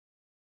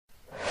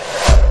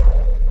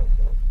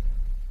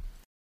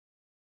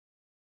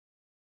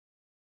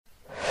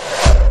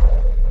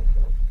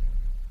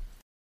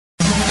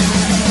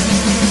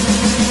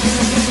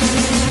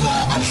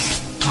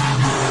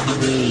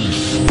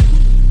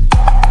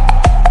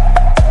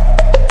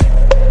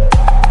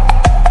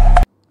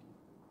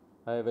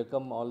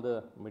welcome all the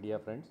media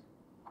friends.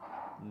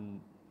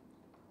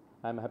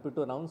 I am happy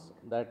to announce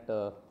that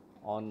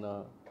on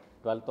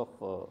 12th of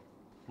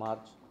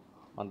March,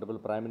 Honorable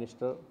Prime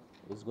Minister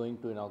is going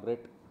to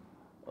inaugurate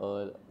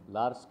a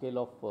large scale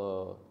of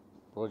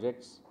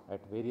projects at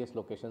various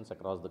locations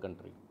across the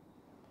country.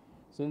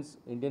 Since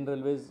Indian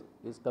Railways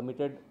is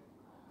committed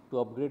to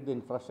upgrade the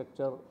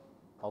infrastructure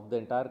of the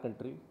entire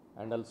country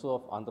and also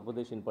of Andhra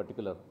Pradesh in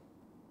particular,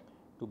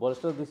 to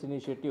bolster this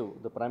initiative,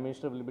 the Prime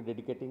Minister will be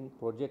dedicating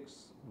projects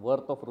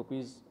worth of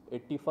rupees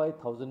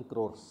 85,000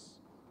 crores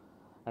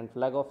and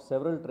flag off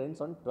several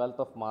trains on 12th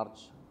of March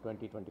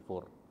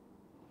 2024.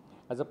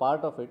 As a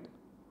part of it,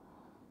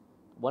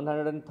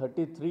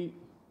 133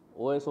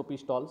 OSOP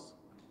stalls,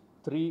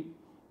 3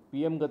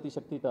 PM Gati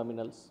Shakti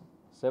terminals,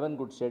 7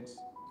 goods sheds,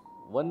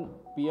 1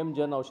 PM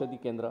Jan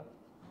Aushadhi Kendra,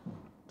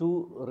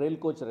 2 rail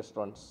coach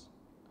restaurants,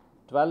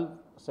 12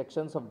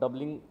 sections of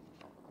doubling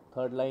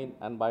third line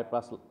and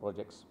bypass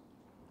projects,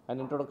 and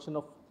introduction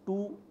of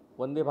 2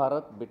 Vande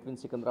Bharat between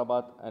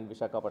Secunderabad and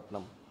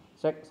Visakhapatnam.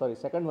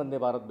 Second Vande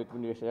Bharat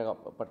between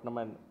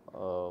Visakhapatnam and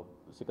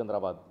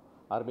Secunderabad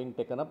are being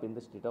taken up in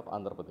the state of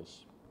Andhra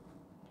Pradesh.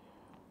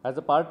 As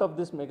a part of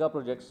this mega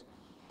projects,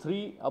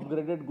 3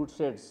 upgraded goods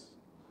sheds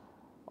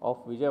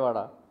of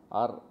Vijayawada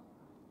are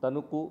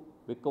Tanuku,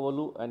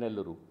 Vikkavalu and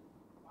Elluru,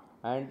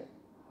 and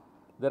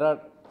there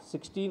are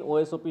 16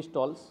 OSOP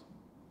stalls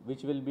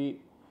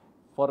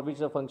for which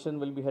the function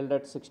will be held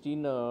at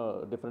 16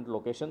 different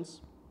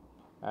locations,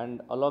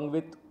 and along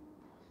with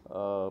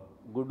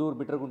Gudur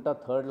Bittergunta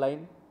third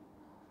line,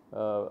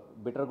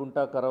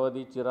 Bittergunta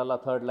Karavadi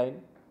Chirala third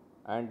line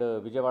and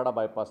Vijayawada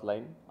bypass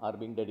line are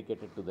being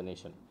dedicated to the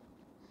nation.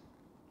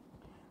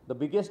 The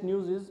biggest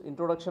news is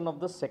introduction of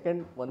the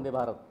second Vande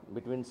Bharat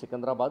between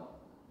Secunderabad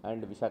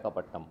and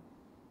Visakhapatnam.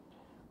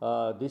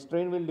 This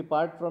train will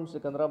depart from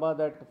Secunderabad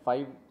at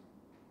 5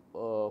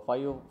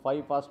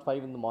 past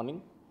 5 in the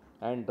morning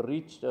and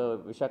reach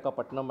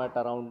Visakhapatnam at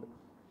around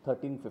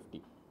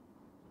 13:50.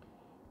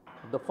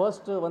 The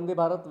first Vande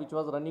Bharat, which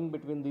was running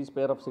between these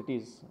pair of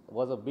cities,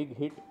 was a big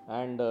hit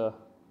and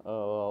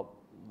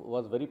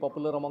was very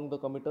popular among the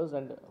commuters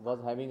and was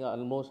having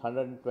almost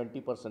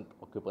 120%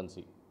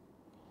 occupancy.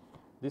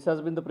 This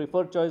has been the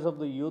preferred choice of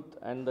the youth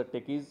and the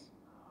techies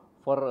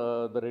for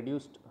the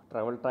reduced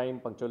travel time,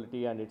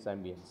 punctuality and its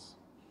ambience.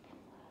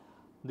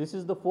 This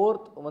is the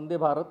fourth Vande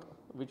Bharat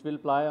which will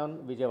ply on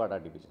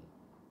Vijayawada division.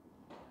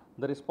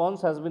 The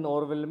response has been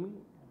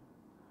overwhelming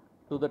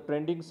to the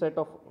trending set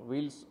of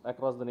wheels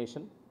across the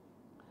nation.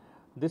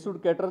 This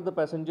would cater the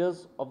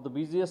passengers of the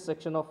busiest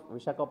section of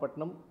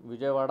Visakhapatnam,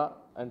 Vijayawada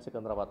and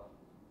Secunderabad.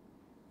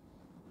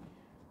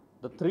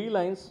 The 3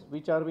 lines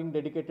which are being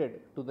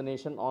dedicated to the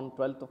nation on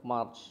 12th of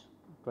March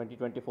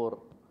 2024,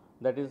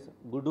 that is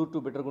Gudur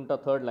to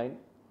Bittergunta third line,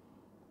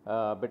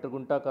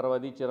 Bittergunta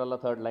Karavadi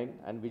Chirala third line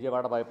and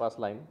Vijayawada bypass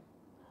line.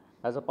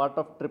 As a part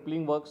of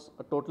tripling works,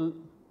 a total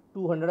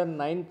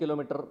 209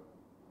 km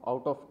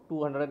out of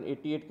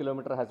 288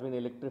 km has been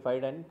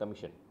electrified and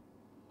commissioned.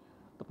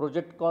 The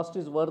project cost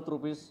is worth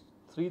rupees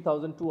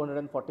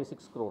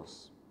 3,246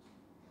 crores.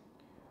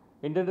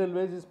 Indian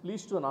Railways is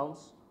pleased to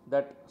announce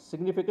that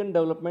significant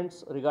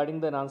developments regarding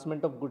the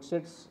enhancement of goods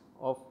sheds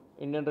of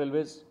Indian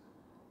Railways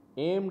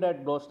aimed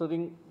at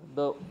bolstering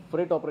the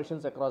freight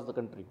operations across the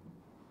country.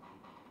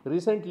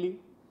 Recently,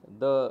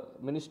 the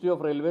Ministry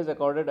of Railways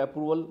accorded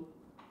approval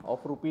of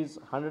rupees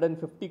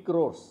 150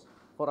 crores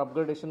for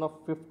upgradation of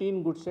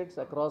 15 goods sheds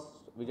across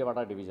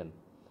Vijayawada division.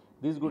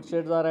 These goods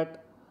sheds are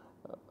at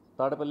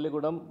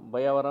Tadapalligudam,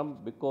 Bayavaram,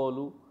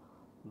 Bikkolu,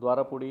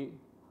 Dwarapudi,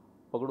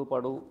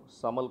 Pagudupadu,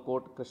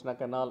 Samalkot, Krishna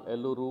Canal,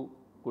 Elluru,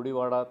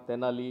 Kudivada,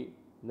 Tenali,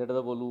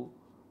 Nedadavolu,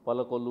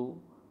 Palakolu,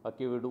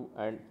 Akividu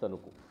and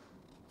Tanuku.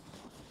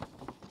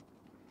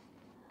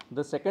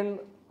 The second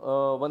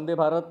Vande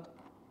Bharat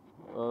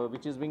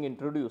which is being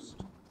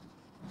introduced,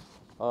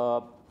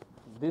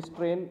 this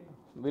train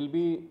will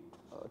be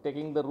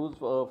taking the routes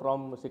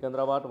from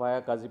Secunderabad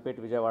via Kazipet,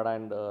 Vijayawada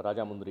and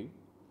Rajamundry,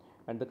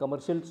 and the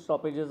commercial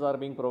stoppages are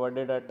being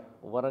provided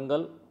at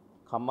Warangal,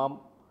 Khammam,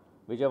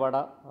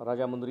 Vijayawada,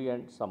 Rajamundry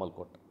and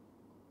Samalkot.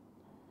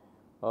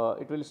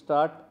 It will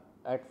start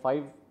at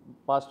 5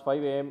 past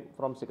 5 am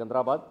from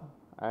Secunderabad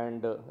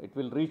and it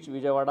will reach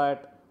Vijayawada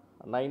at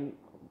 9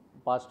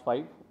 past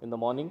 5 in the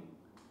morning.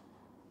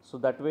 So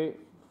that way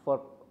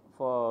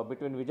for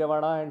between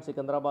Vijayawada and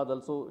Secunderabad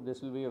also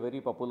this will be a very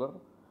popular,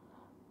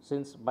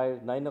 since by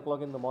 9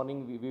 o'clock in the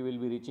morning we will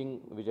be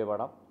reaching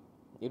Vijayawada.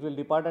 It will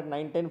depart at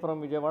 9:10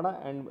 from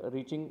Vijayawada and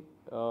reaching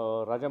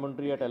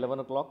Rajamundry at 11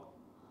 o'clock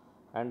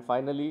and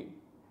finally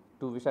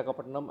to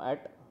Visakhapatnam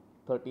at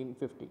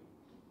 13:50.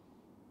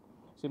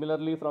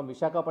 Similarly, from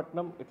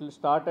Visakhapatnam, it will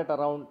start at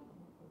around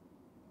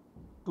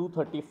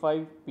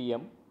 2:35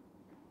 p.m.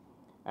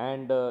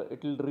 and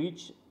it will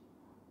reach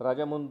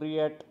Rajamundry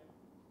at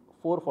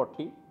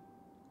 4:40.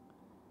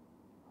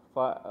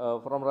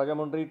 From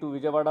Rajamundry to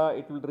Vijayawada,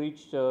 it will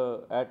reach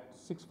at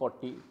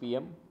 6:40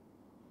 p.m.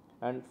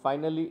 and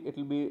finally it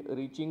will be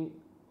reaching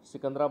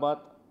Secunderabad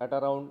at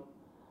around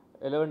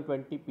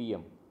 11:20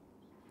 p.m.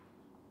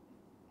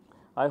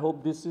 I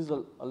hope this is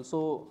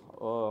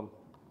also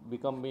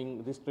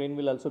this train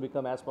will also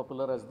become as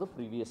popular as the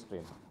previous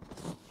train.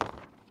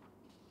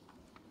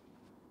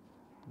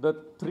 The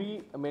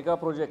three mega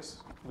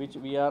projects which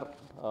we are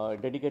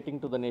dedicating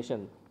to the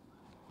nation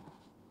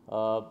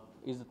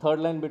is the third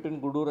line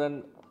between Gudur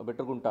and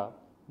Bettergunta.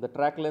 The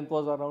track length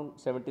was around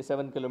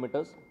 77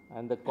 kilometers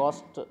and the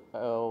cost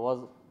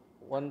was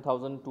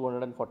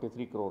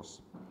 1,243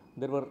 crores.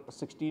 There were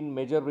 16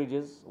 major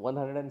bridges,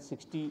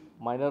 160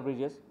 minor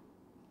bridges,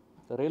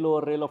 rail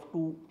over rail of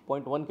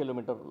 2.1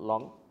 kilometer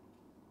long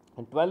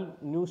and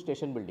 12 new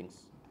station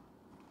buildings.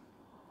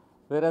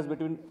 Whereas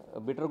between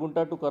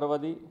Bittergunta to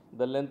Karavadi,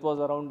 the length was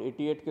around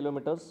 88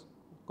 kilometers,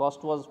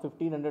 cost was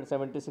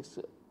 1,576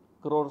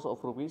 crores of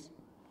rupees,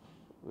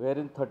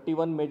 wherein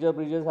 31 major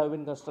bridges have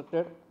been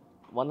constructed,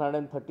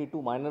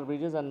 132 minor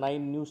bridges and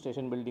 9 new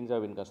station buildings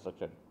have been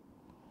constructed.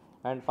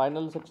 And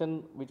final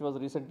section which was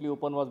recently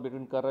opened was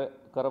between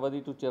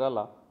Karavadi to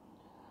Chirala.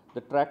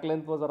 The track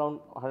length was around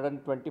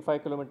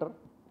 125 kilometer.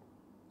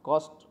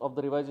 Cost of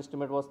the revised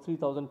estimate was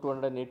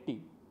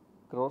 3,280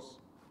 crores.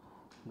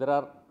 There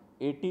are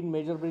 18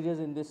 major bridges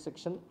in this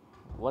section,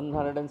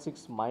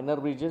 106 minor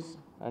bridges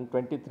and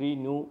 23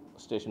 new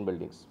station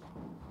buildings.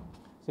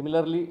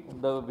 Similarly,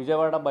 the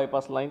Vijayawada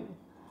bypass line,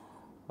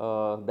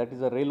 that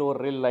is a rail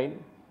over rail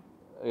line,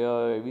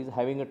 is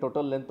having a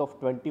total length of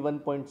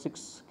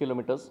 21.6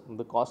 kilometers.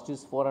 The cost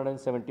is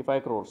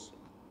 475 crores.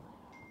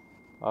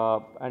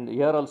 And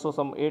here also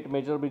some 8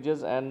 major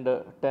bridges and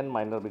 10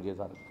 minor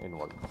bridges are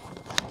involved.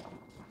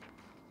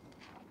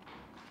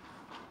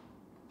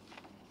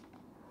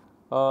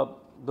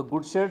 The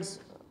goods sheds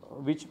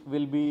which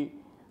will be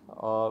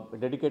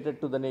dedicated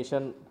to the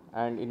nation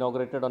and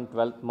inaugurated on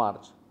 12th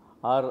March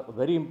are a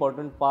very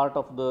important part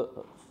of the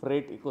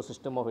freight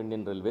ecosystem of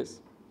Indian Railways.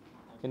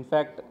 In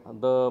fact,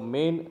 the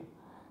main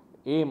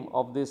aim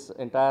of this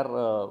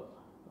entire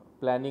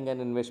planning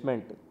and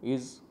investment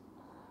is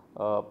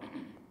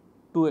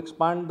to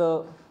expand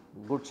the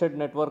goods shed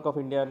network of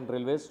Indian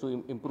Railways,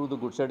 to improve the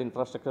goods shed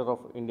infrastructure of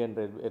Indian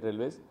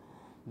Railways.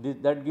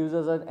 That gives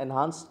us an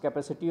enhanced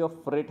capacity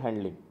of freight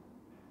handling,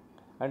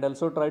 and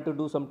also try to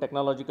do some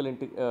technological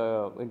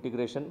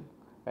integration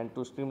and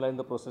to streamline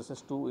the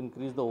processes to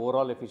increase the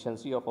overall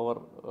efficiency of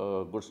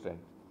our goods train.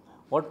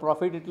 What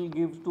profit it will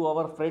give to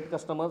our freight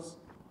customers?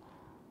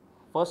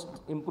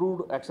 First,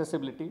 improved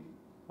accessibility.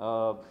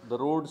 The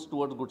roads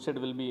towards goods shed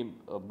will be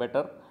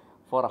better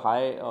for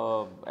high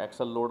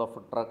axle load of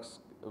trucks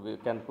we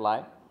can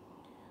ply.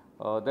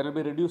 There will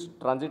be reduced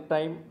transit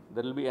time.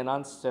 There will be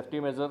enhanced safety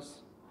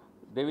measures.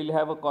 They will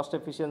have a cost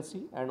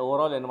efficiency and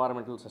overall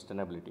environmental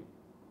sustainability.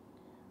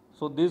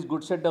 So this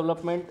goods shed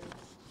development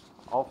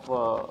of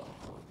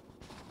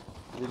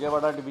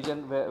Vijayawada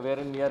division,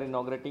 wherein we are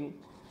inaugurating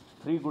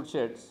 3 goods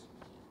sheds.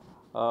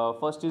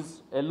 First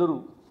is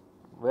Elluru,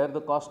 where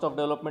the cost of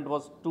development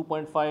was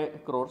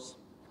 2.5 crores.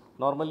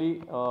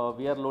 Normally,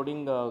 we are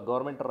loading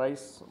government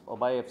rice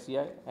by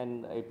FCI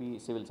and AP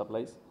Civil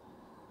Supplies.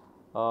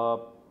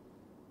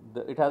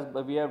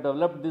 We have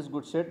developed this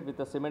goods shed with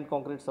a cement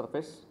concrete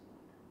surface,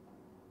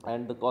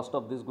 and the cost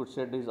of this goods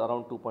shed is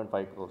around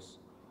 2.5 crores.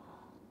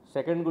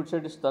 Second goods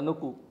shed is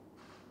Tanuku.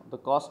 The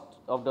cost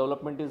of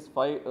development is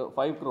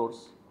 5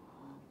 crores.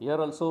 Here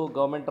also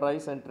government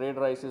rice and trade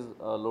rice is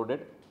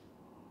loaded,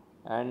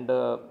 and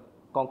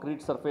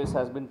concrete surface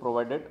has been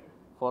provided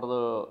for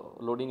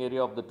the loading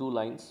area of the 2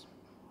 lines.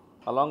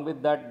 Along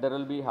with that, there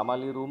will be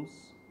Hamali rooms,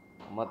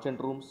 merchant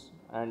rooms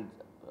and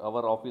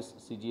our office,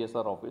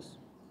 CGSR office.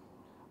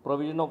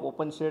 Provision of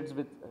open sheds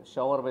with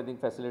shower bathing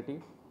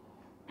facility,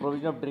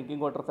 provision of drinking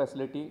water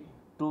facility,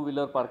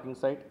 2-wheeler parking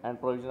site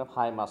and provision of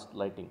high mast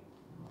lighting.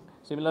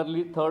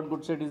 Similarly, third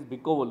goods shed is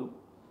Bikovalu,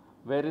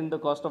 wherein the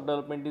cost of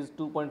development is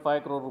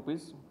 2.5 crore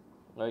rupees.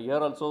 Here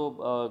also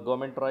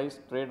government rice,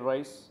 trade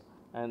rice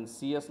and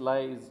CS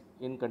lye is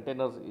in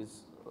containers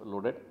is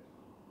loaded.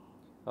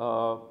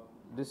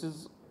 This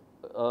is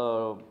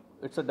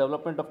it's a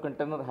development of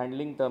container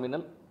handling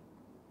terminal.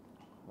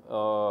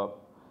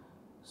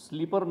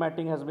 Sleeper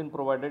matting has been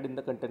provided in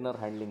the container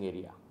handling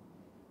area.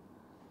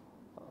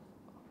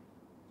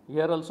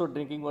 Here also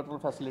drinking water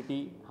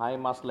facility, high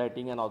mast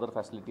lighting and other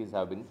facilities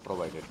have been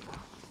provided.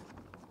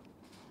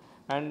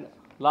 And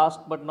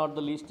last but not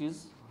the least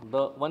is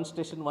the One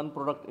Station One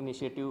Product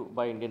initiative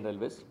by Indian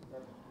Railways.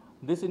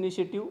 This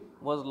initiative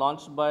was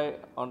launched by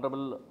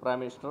Honorable Prime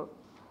Minister,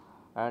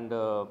 and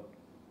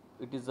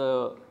it is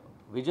a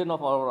vision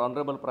of our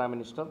Honorable Prime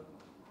Minister,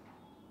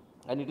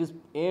 and it is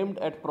aimed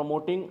at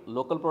promoting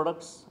local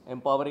products,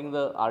 empowering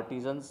the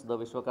artisans, the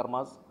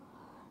Vishwakarmas,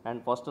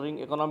 and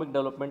fostering economic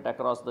development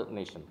across the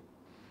nation.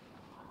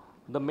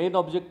 The main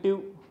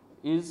objective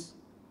is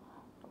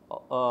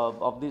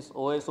of this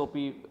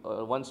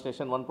OSOP One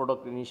Station One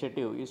Product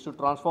initiative is to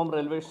transform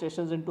railway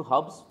stations into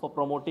hubs for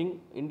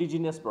promoting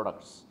indigenous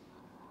products,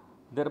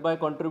 thereby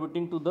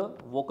contributing to the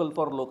Vocal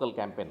for Local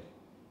campaign.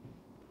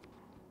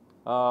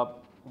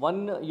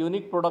 One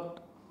unique product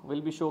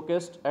will be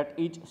showcased at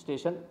each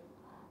station,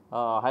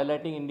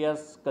 highlighting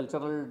India's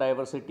cultural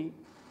diversity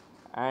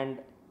and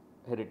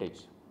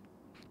heritage.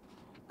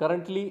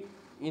 Currently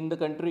in the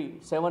country,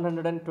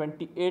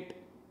 728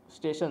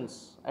 stations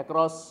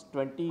across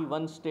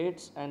 21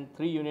 states and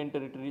 3 union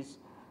territories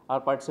are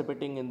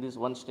participating in this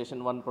one station,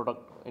 one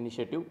product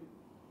initiative,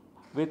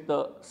 with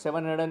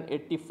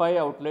 785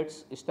 outlets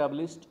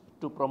established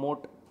to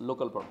promote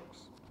local products.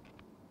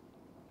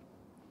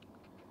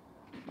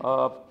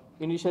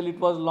 Initially, it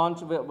was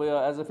launched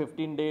as a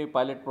 15-day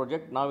pilot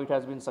project. Now it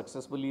has been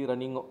successfully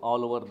running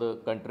all over the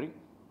country.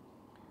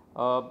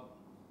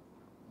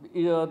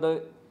 The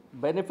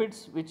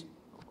benefits which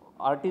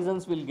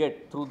artisans will get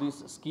through this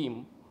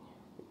scheme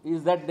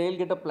is that they will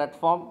get a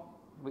platform.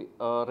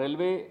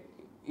 Railway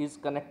is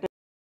connected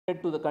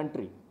to the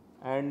country,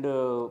 and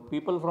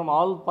people from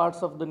all parts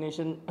of the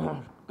nation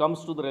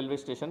comes to the railway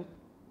station.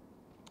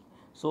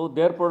 So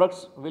their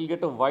products will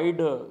get a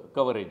wide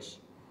coverage,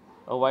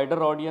 a wider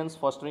audience,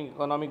 fostering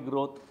economic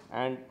growth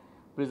and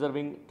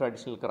preserving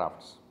traditional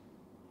crafts.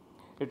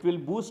 It will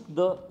boost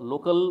the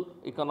local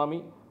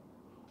economy.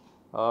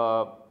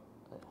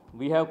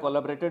 We have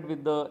collaborated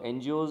with the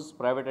NGOs,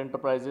 private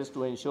enterprises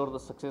to ensure the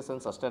success and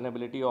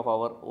sustainability of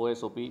our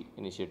OSOP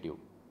initiative.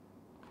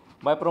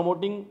 By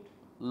promoting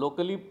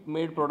locally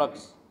made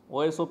products,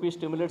 OSOP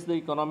stimulates the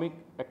economic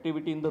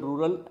activity in the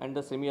rural and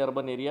the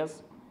semi-urban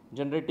areas,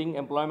 generating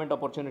employment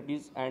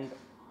opportunities and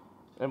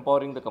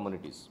empowering the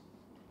communities.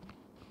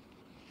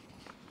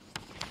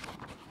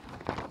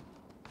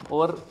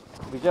 Over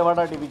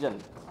Vijayawada division,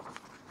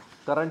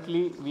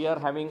 currently we are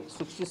having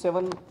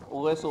 67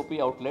 OSOP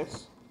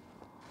outlets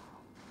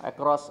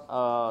across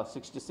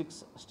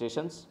 66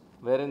 stations,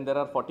 wherein there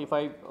are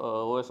 45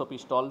 OSOP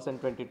stalls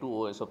and 22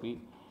 OSOP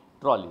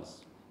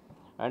trolleys.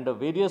 And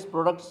various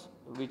products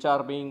which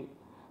are being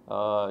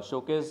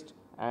showcased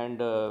and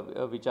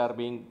which are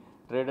being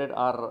traded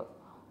are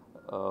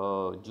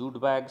jute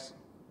bags,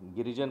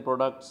 Girijan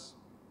products,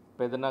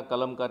 Pedana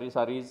Kalamkari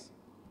saris,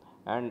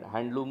 and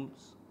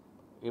handlooms,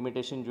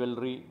 imitation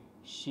jewelry,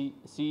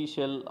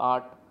 seashell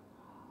art,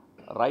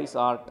 rice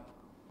art,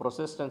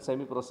 processed and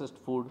semi-processed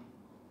food,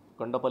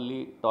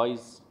 Kondapalli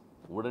toys,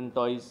 wooden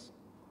toys,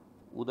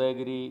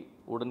 Udayagiri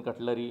wooden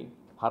cutlery,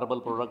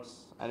 herbal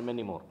products, and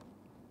many more.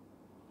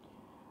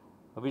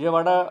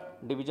 Vijayawada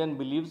division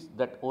believes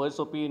that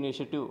OSOP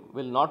initiative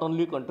will not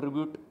only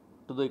contribute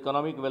to the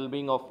economic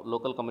well-being of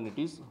local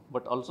communities,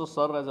 but also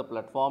serve as a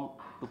platform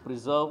to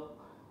preserve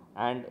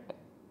and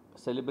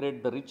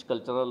celebrate the rich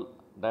cultural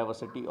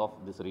diversity of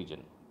this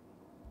region.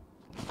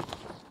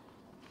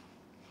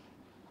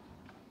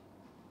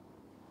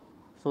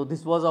 So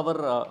this was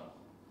our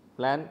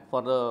plan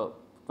for the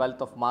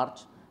 12th of March,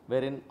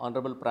 wherein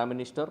Honorable Prime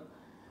Minister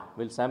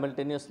will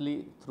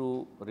simultaneously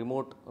through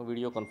remote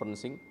video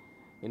conferencing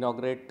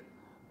inaugurate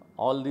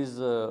all these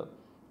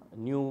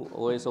new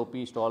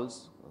OSOP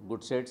stalls,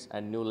 goods sheds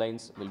and new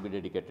lines will be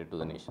dedicated to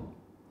the nation.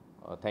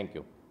 Thank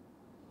you.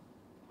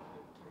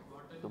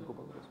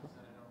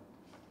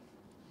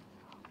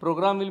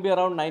 Program will be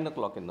around 9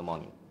 o'clock in the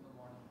morning.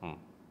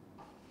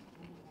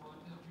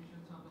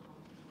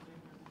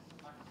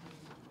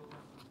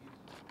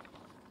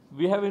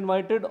 We have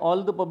invited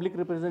all the public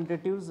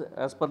representatives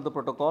as per the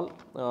protocol,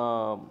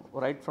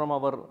 right from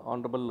our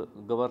Honorable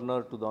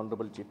Governor to the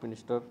Honorable Chief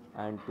Minister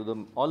and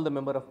to all the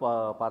member of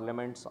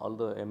parliaments, all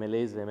the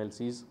MLAs,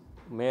 MLCs,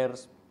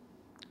 mayors,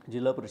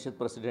 Jilla Parishad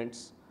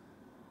presidents,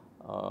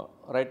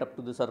 right up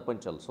to the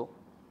Sarpanch also.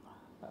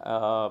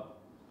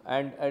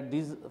 And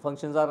these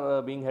functions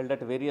are being held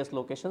at various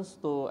locations.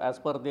 So as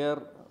per their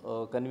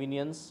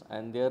convenience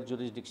and their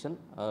jurisdiction,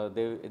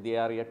 they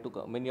are yet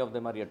to, many of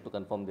them are yet to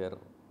confirm their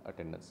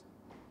attendance.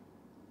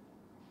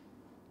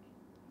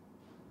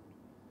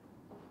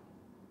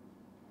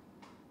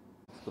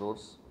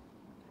 Crores.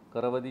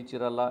 Karavadi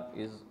Chirala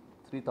is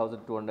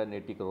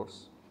 3,280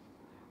 crores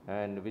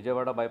and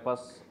Vijayawada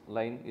bypass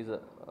line is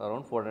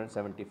around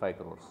 475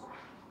 crores.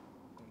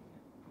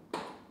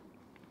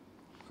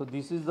 So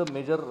this is the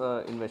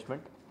major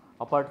investment.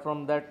 Apart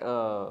from that,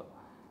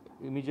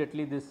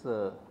 immediately this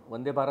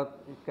Vande Bharat,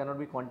 it cannot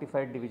be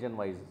quantified division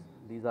wise.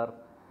 These are,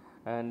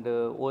 and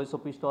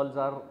OSOP stalls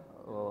are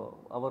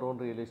our own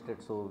real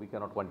estate, so we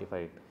cannot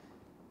quantify it.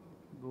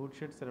 గూడ్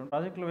sheds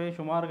ప్రాజెక్టుల వ్యయం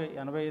సుమారుగా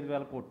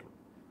 85,000 కోట్లు.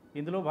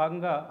 ఇందులో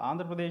భాగంగా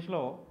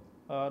ఆంధ్రప్రదేశ్లో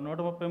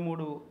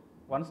 133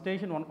 one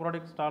station one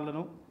product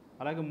స్టాళ్లను,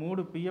 అలాగే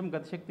 3 PM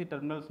గతిశక్తి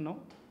టెర్మినల్స్ను,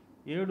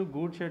 7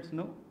 గూడ్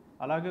షెడ్స్ను,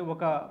 అలాగే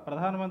ఒక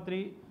ప్రధానమంత్రి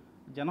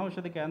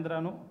జనౌషధి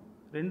కేంద్రాన్ని,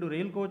 2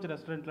 రైల్ కోచ్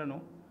రెస్టారెంట్లను,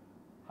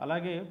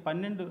 అలాగే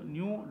 12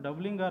 new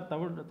doubling or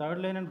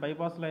third line and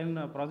bypass line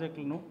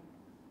ప్రాజెక్టులను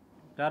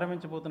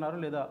ప్రారంభించబోతున్నారు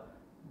లేదా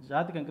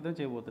జాతికి అంకితం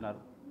చేయబోతున్నారు.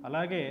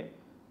 అలాగే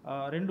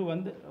 2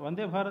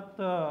 Vande Bharat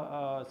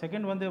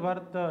second Vande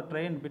Bharat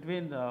train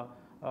between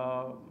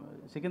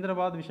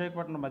Secunderabad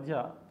Visakhapatnam మధ్య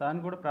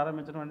దాన్ని కూడా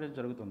ప్రారంభించడం అనేది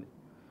జరుగుతుంది.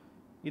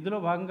 ఇందులో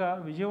భాగంగా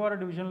విజయవాడ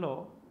డివిజన్లో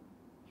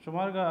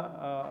సుమారుగా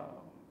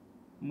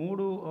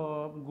 3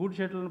 గూడ్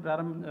షెడ్లను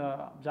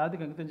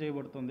జాతికి అంకితం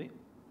చేయబడుతుంది.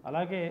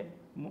 అలాగే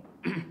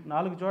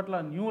 4 చోట్ల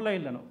న్యూ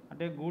లైన్లను,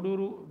 అంటే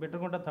Gudur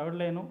Bitragunta third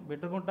line,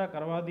 Bitragunta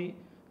Karavadi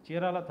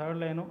Chirala third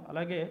line,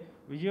 అలాగే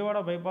విజయవాడ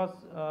బైపాస్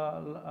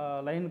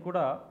లైన్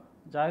కూడా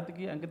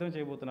జాతికి అంకితం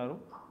చేయబోతున్నారు.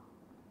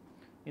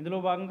 ఇందులో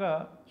భాగంగా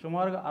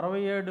సుమారుగా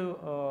 67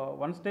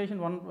 వన్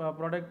స్టేషన్ వన్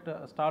ప్రోడక్ట్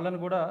స్టాళ్లను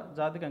కూడా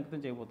జాతికి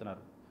అంకితం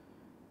చేయబోతున్నారు.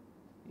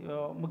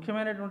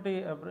 ముఖ్యమైనటువంటి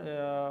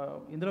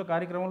ఇందులో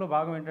కార్యక్రమంలో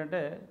భాగం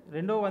ఏంటంటే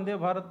రెండో వందే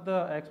భారత్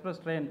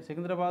ఎక్స్ప్రెస్ ట్రైన్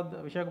సికింద్రాబాద్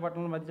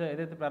విశాఖపట్నం మధ్య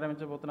ఏదైతే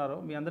ప్రారంభించబోతున్నారో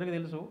మీ అందరికీ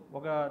తెలుసు,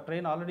 ఒక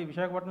ట్రైన్ ఆల్రెడీ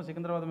విశాఖపట్నం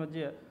సికింద్రాబాద్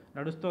మధ్య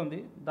నడుస్తోంది.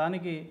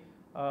 దానికి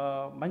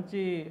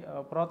మంచి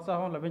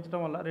ప్రోత్సాహం లభించడం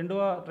వల్ల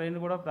రెండవ ట్రైన్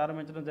కూడా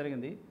ప్రారంభించడం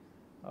జరిగింది.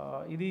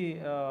 ఇది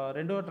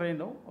రెండవ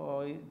ట్రైను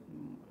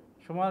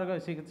సుమారుగా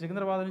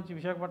సికింద్రాబాద్ నుంచి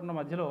విశాఖపట్నం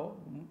మధ్యలో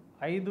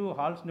 5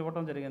 హాల్ట్స్ని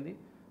ఇవ్వడం జరిగింది.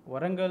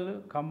 వరంగల్,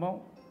 ఖమ్మం,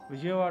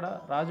 విజయవాడ,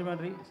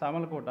 రాజమండ్రి,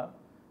 సామర్లకోట.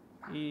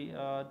 ఈ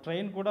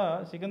ట్రైన్ కూడా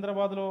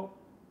సికింద్రాబాద్లో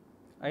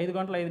 5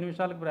 గంటల 5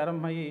 నిమిషాలకు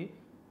ప్రారంభమయ్యి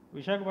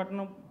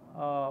విశాఖపట్నం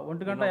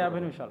 1 గంట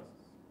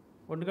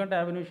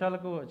 50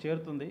 నిమిషాలకు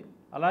చేరుతుంది.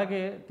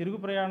 అలాగే తిరుగు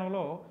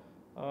ప్రయాణంలో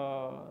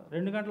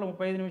 2 గంటల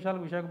 35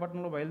 నిమిషాలకు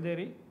విశాఖపట్నంలో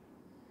బయలుదేరి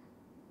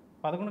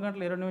 11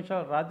 గంటల 20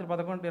 నిమిషాలు రాత్రి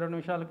 11 గంటల 20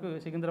 నిమిషాలకు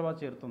సికింద్రాబాద్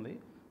చేరుతుంది.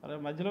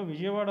 అలాగే మధ్యలో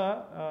విజయవాడ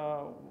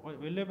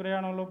వెళ్ళే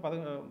ప్రయాణంలో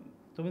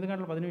 9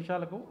 గంటల 10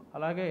 నిమిషాలకు,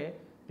 అలాగే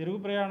తిరుగు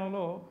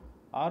ప్రయాణంలో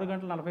 6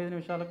 గంటల 45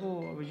 నిమిషాలకు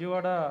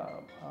విజయవాడ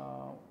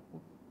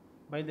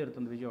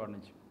బయలుదేరుతుంది విజయవాడ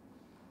నుంచి.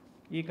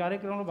 ఈ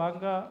కార్యక్రమంలో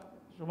భాగంగా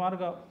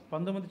సుమారుగా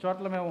 19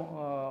 చోట్ల మేము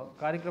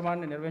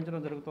కార్యక్రమాన్ని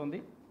నిర్వహించడం జరుగుతుంది.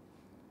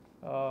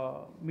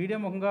 మీడియా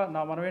ముఖంగా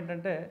నా మనం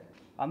ఏంటంటే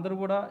అందరూ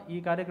కూడా ఈ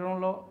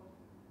కార్యక్రమంలో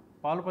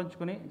పాలు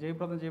పంచుకొని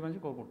జయప్రదం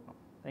చేయమని కోరుకుంటున్నాం.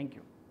 Thank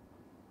you.